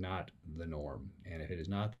 this is not the norm, and if it is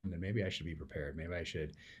not, then maybe I should be prepared. Maybe I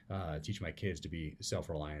should teach my kids to be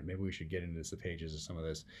self-reliant. Maybe we should get into the pages of some of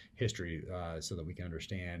this history so that we can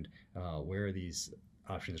understand where these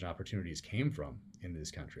options and opportunities came from in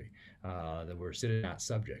this country, that we're citizens, not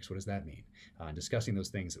subjects. What does that mean? Discussing those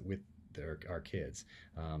things with our kids,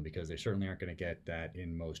 because they certainly aren't going to get that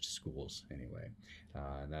in most schools anyway.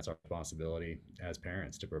 And that's our responsibility as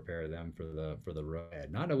parents, to prepare them for the road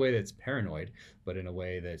ahead. Not in a way that's paranoid, but in a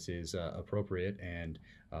way that is appropriate and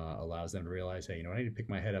allows them to realize, hey, I need to pick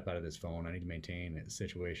my head up out of this phone. I need to maintain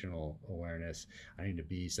situational awareness. I need to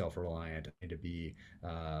be self-reliant. I need to be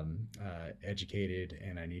educated,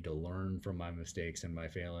 and I need to learn from my mistakes and my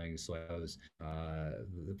failings, so I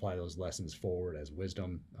apply those lessons forward as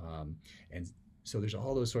wisdom. And so there's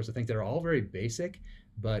all those sorts of things that are all very basic,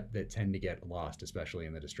 but that tend to get lost, especially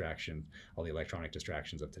in the distraction, all the electronic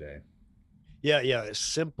distractions of today. Yeah.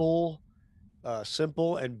 Simple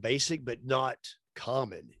and basic, but not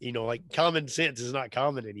common. Like common sense is not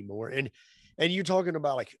common anymore. And you're talking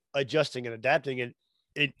about like adjusting and adapting. And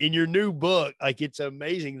in your new book, like, it's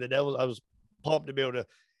amazing. I was pumped to be able to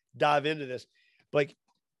dive into this. Like,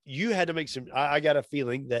 you had to make I got a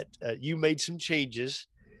feeling that you made some changes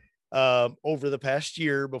over the past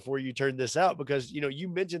year before you turned this out, because you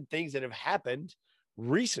mentioned things that have happened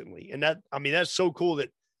recently, and that's so cool that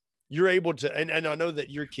you're able to, and I know that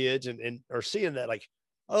your kids and are seeing that, like,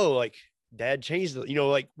 oh, like dad changed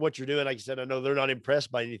like what you're doing. Like you said, I know they're not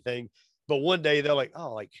impressed by anything, but one day they're like,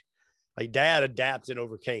 oh, like dad adapted and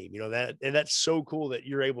overcame, that, and that's so cool that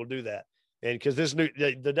you're able to do that. And because this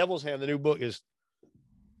the Devil's Hand, the new book, is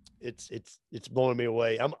it's blowing me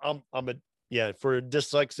away. For a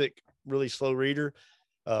dyslexic, really slow reader,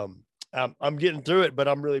 I'm getting through it, but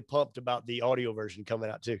I'm really pumped about the audio version coming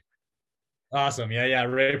out too. Awesome. Yeah.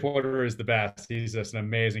 Ray Porter is the best. He's just an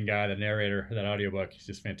amazing guy. The narrator of that audiobook, he's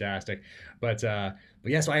just fantastic. But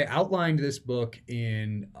yeah, so I outlined this book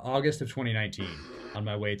in August of 2019 on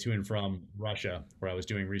my way to and from Russia, where I was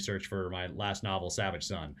doing research for my last novel, Savage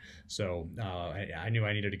Son. So I knew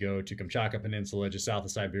I needed to go to Kamchatka Peninsula, just south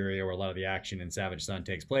of Siberia, where a lot of the action in Savage Son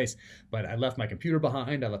takes place. But I left my computer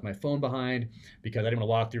behind. I left my phone behind, because I didn't want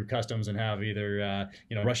to walk through customs and have either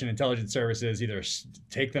Russian intelligence services either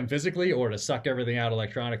take them physically or to suck everything out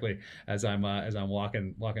electronically as I'm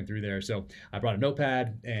walking through there. So I brought a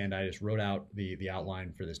notepad and I just wrote out the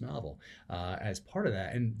outline for this novel as part of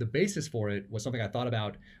that. And the basis for it was something I thought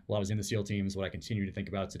about while I was in the SEAL teams, what I continue to think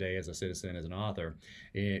about today as a citizen, as an author,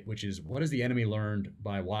 which is, what has the enemy learned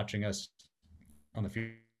by watching us on the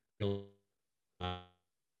field the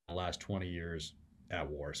last 20 years at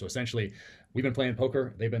war? So essentially, we've been playing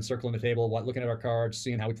poker. They've been circling the table, looking at our cards,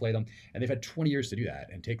 seeing how we play them. And they've had 20 years to do that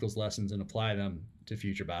and take those lessons and apply them to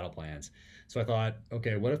future battle plans. So I thought,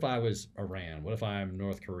 okay, what if I was Iran? What if I'm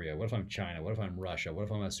North Korea? What if I'm China? What if I'm Russia? What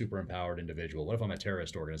if I'm a super empowered individual? What if I'm a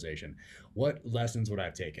terrorist organization? What lessons would I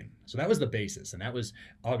have taken? So that was the basis. And that was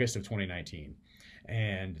August of 2019.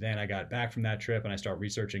 And then I got back from that trip and I started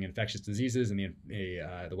researching infectious diseases and the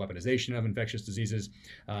weaponization of infectious diseases,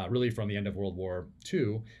 really from the end of World War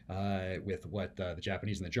II, with what the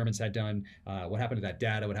Japanese and the Germans had done. What happened to that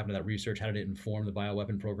data? What happened to that research? How did it inform the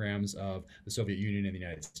bioweapon programs of the Soviet Union and the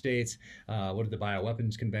United States? What did the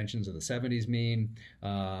bioweapons conventions of the 70s mean?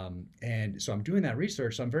 And so I'm doing that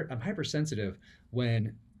research. So I'm hypersensitive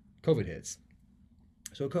when COVID hits.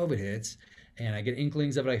 So COVID hits, and I get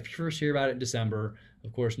inklings of it. I first hear about it in December.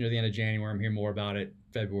 Of course, near the end of January, I'm hearing more about it.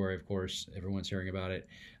 February, of course, everyone's hearing about it.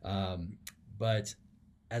 But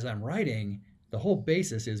as I'm writing, the whole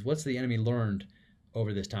basis is, what's the enemy learned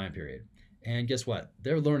over this time period? And guess what?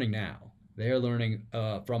 They're learning now. They are learning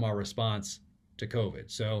from our response to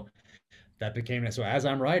COVID. So as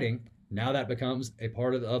I'm writing, now that becomes a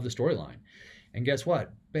part of the storyline. And guess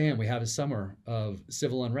what? Bam, we have a summer of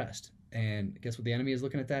civil unrest. And guess what? The enemy is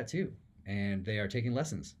looking at that too. And they are taking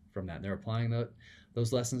lessons from that. They're applying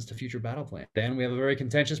those lessons to future battle plan. Then we have a very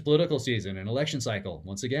contentious political season and election cycle.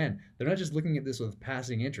 Once again, they're not just looking at this with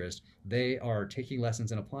passing interest, they are taking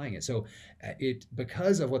lessons and applying it. So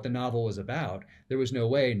because of what the novel was about, there was no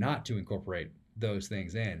way not to incorporate those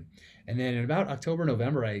things in. And then in about October,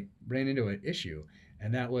 November, I ran into an issue.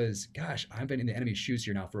 And that was, gosh, I've been in the enemy's shoes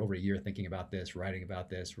here now for over a year, thinking about this, writing about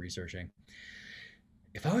this, researching.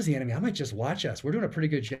 If I was the enemy, I might just watch us. We're doing a pretty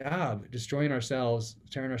good job destroying ourselves,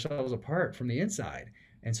 tearing ourselves apart from the inside.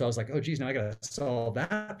 And so I was like, oh, geez, now I got to solve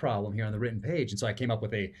that problem here on the written page. And so I came up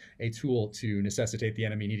with a tool to necessitate the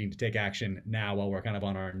enemy needing to take action now while we're kind of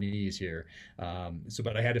on our knees here.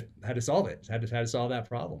 But I had to solve it. Had to solve that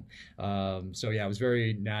problem. So yeah, it was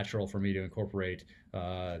very natural for me to incorporate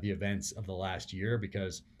the events of the last year,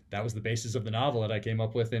 because that was the basis of the novel that I came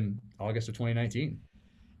up with in August of 2019.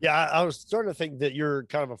 Yeah, I was starting to think that you're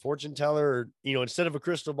kind of a fortune teller, or, instead of a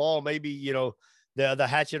crystal ball, maybe, the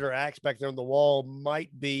hatchet or axe back there on the wall might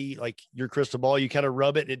be like your crystal ball. You kind of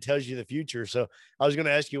rub it and it tells you the future. So I was going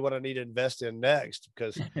to ask you what I need to invest in next,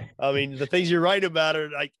 because I mean, the things you write about are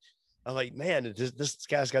like, I'm like, man, this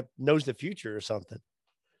guy's knows the future or something.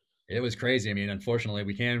 It was crazy. I mean, unfortunately,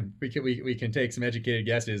 we can take some educated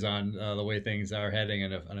guesses on the way things are heading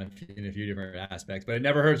in a few different aspects, but it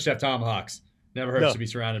never hurts to have tomahawks. Never hurts to be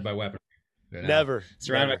surrounded by weapons. Never.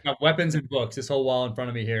 Surrounded by weapons and books. This whole wall in front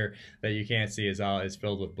of me here that you can't see is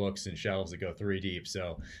filled with books and shelves that go 3 deep.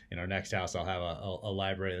 So in our next house, I'll have a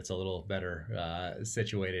library that's a little better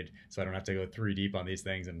situated, so I don't have to go 3 deep on these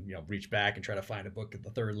things and reach back and try to find a book at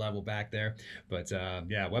the 3rd level back there. But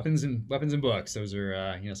yeah, weapons and books. Those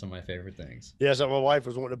are some of my favorite things. Yeah. So my wife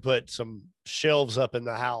was wanting to put some shelves up in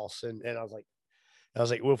the house, and I was like,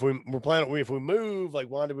 well, if we move, like,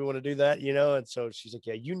 why do we want to do that? And so she's like,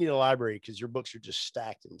 yeah, you need a library because your books are just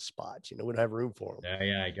stacked in spots. We don't have room for them.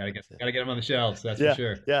 Yeah. I gotta get them on the shelves. That's for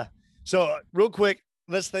sure. Yeah. So real quick,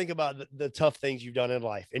 let's think about the tough things you've done in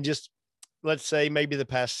life, and just let's say maybe the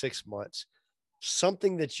past 6 months,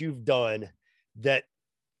 something that you've done that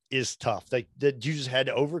is tough, that you just had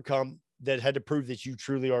to overcome, that had to prove that you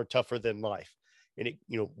truly are tougher than life. And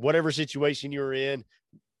whatever situation you're in,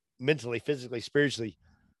 mentally, physically, spiritually,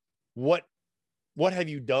 what have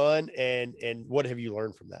you done, and what have you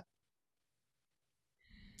learned from that?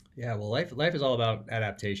 Yeah, well, life is all about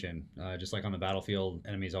adaptation. Just like on the battlefield,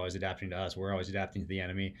 enemy's always adapting to us. We're always adapting to the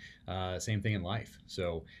enemy. Same thing in life.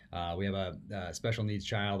 So we have a special needs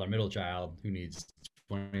child, our middle child, who needs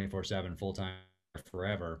 24/7 full-time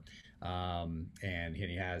forever. And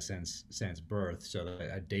he has since birth. So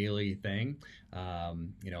a daily thing,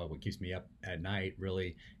 what keeps me up at night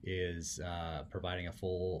really is providing a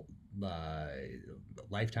full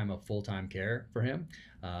lifetime of full-time care for him,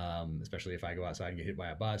 especially if I go outside and get hit by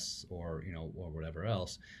a bus or whatever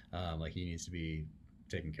else. Like, he needs to be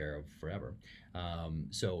taken care of forever.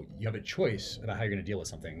 So you have a choice about how you're going to deal with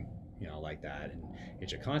something like that, and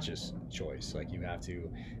it's a conscious choice. Like, you have to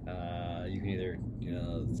you can either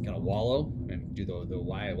kind of wallow and do the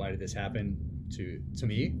why did this happen to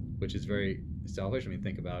me, which is very selfish. I mean,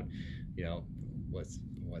 think about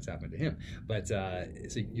what's happened to him. But so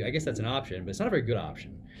I guess that's an option, but it's not a very good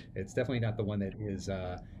option. It's definitely not the one that is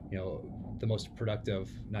the most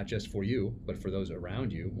productive, not just for you, but for those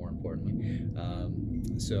around you, more importantly.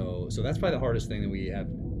 So that's probably the hardest thing that we have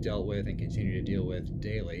dealt with and continue to deal with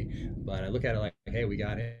daily. But I look at it like, hey, we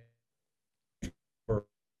got it for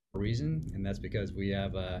a reason, and that's because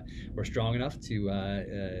we're strong enough to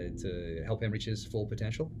help him reach his full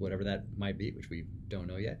potential, whatever that might be, which we don't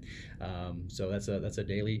know yet. So that's a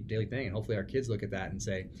daily thing, and hopefully our kids look at that and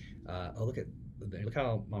say, oh, look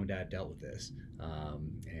how mom and dad dealt with this,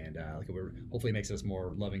 and hopefully makes us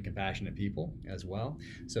more loving, compassionate people as well.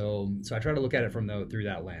 So I try to look at it through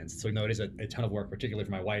that lens. So it is a ton of work, particularly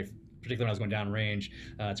for my wife, particularly when I was going down range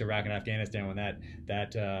to Iraq and Afghanistan, when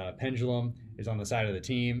that pendulum is on the side of the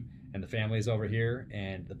team and the family is over here,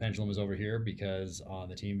 and the pendulum is over here because on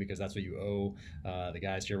the team, because that's what you owe the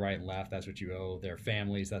guys to your right and left. That's what you owe their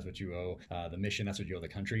families. That's what you owe the mission. That's what you owe the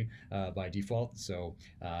country by default. So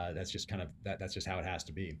that's just that's just how it has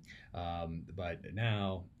to be. But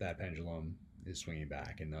now that pendulum is swinging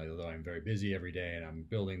back, and although I'm very busy every day and I'm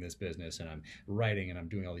building this business and I'm writing and I'm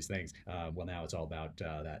doing all these things, well, now it's all about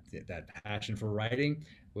that passion for writing,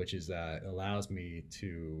 which allows me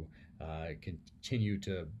to continue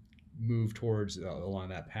to move towards along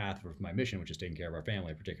that path of my mission, which is taking care of our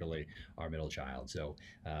family, particularly our middle child. So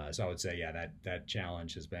I would say, yeah, that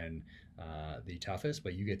challenge has been the toughest,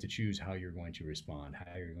 but you get to choose how you're going to respond,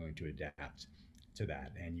 how you're going to adapt to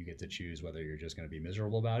that, and you get to choose whether you're just going to be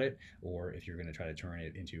miserable about it, or if you're going to try to turn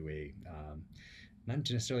it into not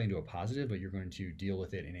necessarily into a positive, but you're going to deal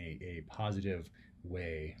with it in a positive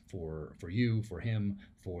way for you, for him,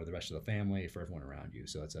 for the rest of the family, for everyone around you.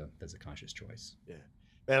 So that's a conscious choice. Yeah.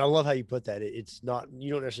 Man, I love how you put that. It's not,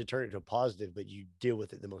 you don't necessarily turn it to a positive, but you deal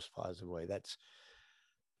with it the most positive way. That's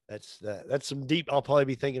some deep. I'll probably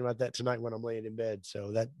be thinking about that tonight when I'm laying in bed.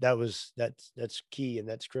 So that's key, and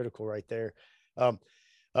that's critical right there. Um,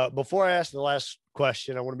 before I ask the last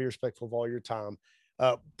question, I want to be respectful of all your time.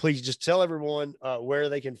 Please just tell everyone where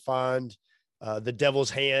they can find the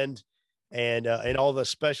Devil's Hand and all the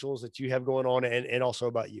specials that you have going on, and also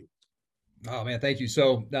about you. Oh man, thank you.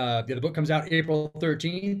 So yeah, the book comes out April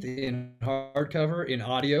 13th in hardcover, in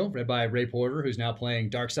audio, read by Ray Porter, who's now playing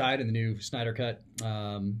Darkseid in the new Snyder Cut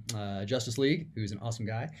Justice League, who's an awesome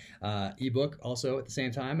guy. Ebook also at the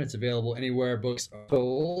same time. It's available anywhere books are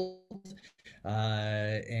sold.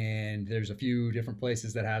 And there's a few different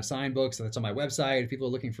places that have signed books. So that's on my website. If people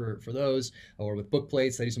are looking for those, or with book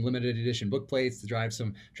plates, I do some limited edition book plates to drive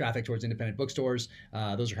some traffic towards independent bookstores.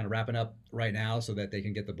 Those are kind of wrapping up right now so that they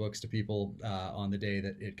can get the books to people on the day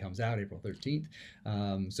that it comes out, April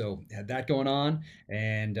 13th. So had that going on.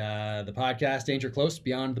 And the podcast, Danger Close,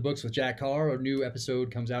 Beyond the Books with Jack Carr, a new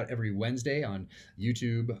episode comes out every Wednesday on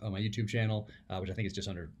YouTube, on my YouTube channel, which I think is just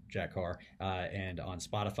under Jack Carr, and on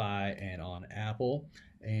Spotify and on Apple.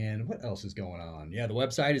 And what else is going on? Yeah, the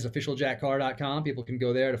website is officialjackcarr.com. People can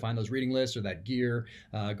go there to find those reading lists or that gear,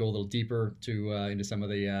 go a little deeper into some of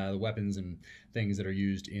the weapons and things that are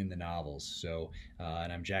used in the novels. So,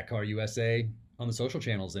 and I'm Jack Carr USA on the social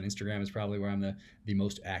channels, and Instagram is probably where I'm the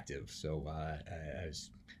most active. So, I was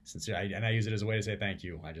sincere, and I use it as a way to say thank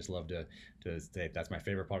you. I just love to say that's my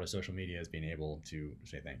favorite part of social media, is being able to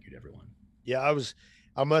say thank you to everyone. Yeah,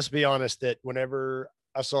 I must be honest that whenever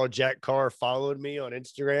I saw Jack Carr followed me on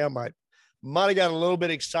Instagram, I might have got a little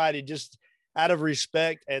bit excited just out of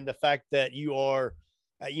respect and the fact that you are,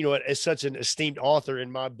 as such an esteemed author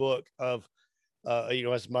in my book of,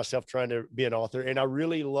 as myself trying to be an author. And I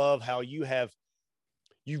really love how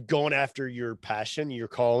you've gone after your passion, your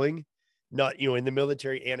calling, not, in the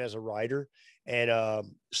military and as a writer.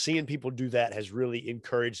 And seeing people do that has really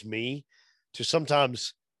encouraged me to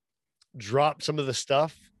sometimes drop some of the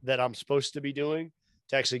stuff that I'm supposed to be doing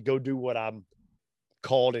to actually go do what I'm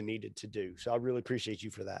called and needed to do. So I really appreciate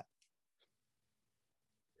you for that.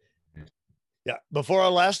 Yeah. Before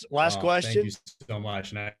our last question. Thank you so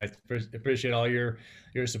much. And I appreciate all your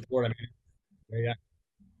support. I mean, yeah.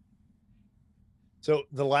 So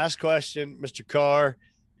the last question, Mr. Carr,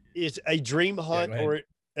 is a dream hunt or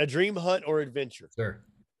adventure. Sure.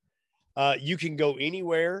 You can go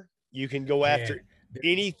anywhere. You can go after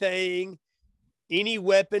anything, any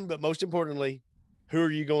weapon, but most importantly, who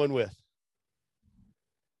are you going with?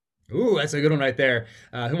 Ooh, that's a good one right there.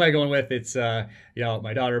 Who am I going with? It's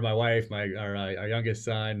my daughter, my wife, our youngest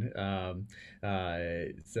son.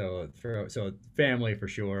 So family for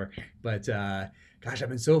sure. But gosh, I've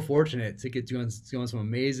been so fortunate to get to go on some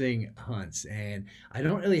amazing hunts, and I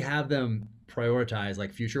don't really have them prioritize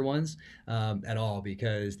like future ones at all,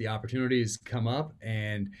 because the opportunities come up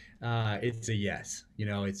and it's a yes.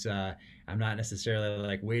 It's I'm not necessarily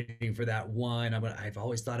like waiting for that one. I've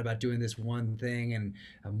always thought about doing this one thing and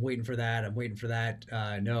I'm waiting for that.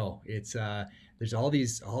 No, it's there's all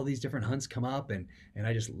these different hunts come up, and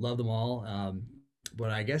I just love them all.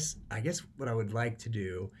 But I guess what I would like to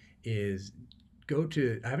do is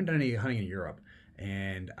I haven't done any hunting in Europe,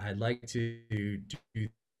 and I'd like to do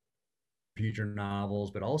future novels,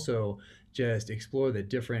 but also just explore the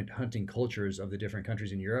different hunting cultures of the different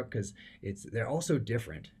countries in Europe, because they're also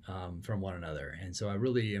different from one another. And so I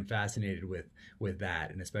really am fascinated with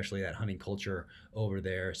that, and especially that hunting culture over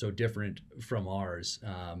there, so different from ours.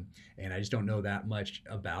 And I just don't know that much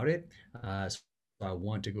about it. So I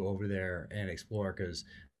want to go over there and explore, because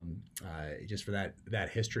just for that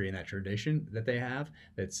history and that tradition that they have,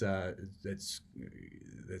 that's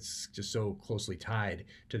just so closely tied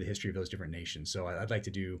to the history of those different nations. So I'd like to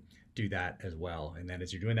do that as well. And then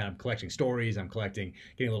as you're doing that, I'm collecting stories, getting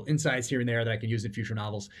little insights here and there that I can use in future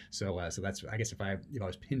novels. So that's, I guess, if I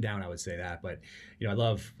was pinned down, I would say that. But I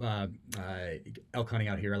love elk hunting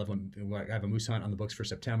out here. I have a moose hunt on the books for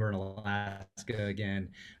September in Alaska again.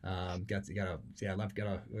 Got a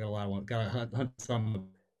lot of hunts on the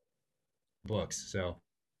books. So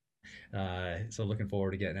looking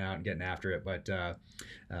forward to getting out and getting after it. But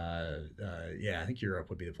I think Europe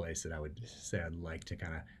would be the place that I would say I'd like to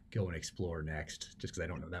kind of go and explore next, just because I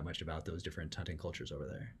don't know that much about those different hunting cultures over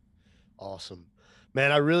there. Awesome,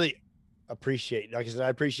 man. I really appreciate, like I said, I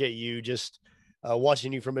appreciate you just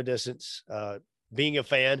watching you from a distance, being a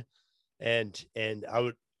fan, and I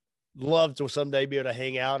would love to someday be able to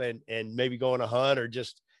hang out and maybe go on a hunt or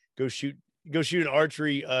just go shoot go shoot an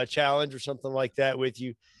archery challenge or something like that with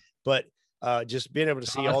you. But just being able to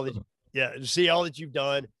see all that, to see all that you've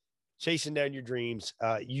done, chasing down your dreams.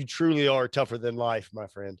 You truly are tougher than life, my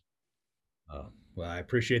friend. Well, I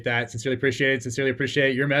appreciate that. Sincerely appreciate it. Sincerely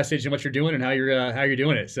appreciate your message and what you're doing and how you're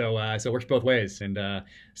doing it. So it works both ways. And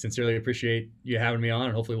sincerely appreciate you having me on.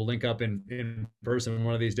 And hopefully we'll link up in person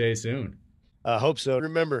one of these days soon. I hope so.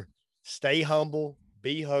 Remember, stay humble,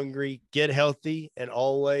 be hungry, get healthy, and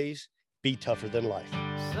always be tougher than life.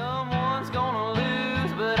 So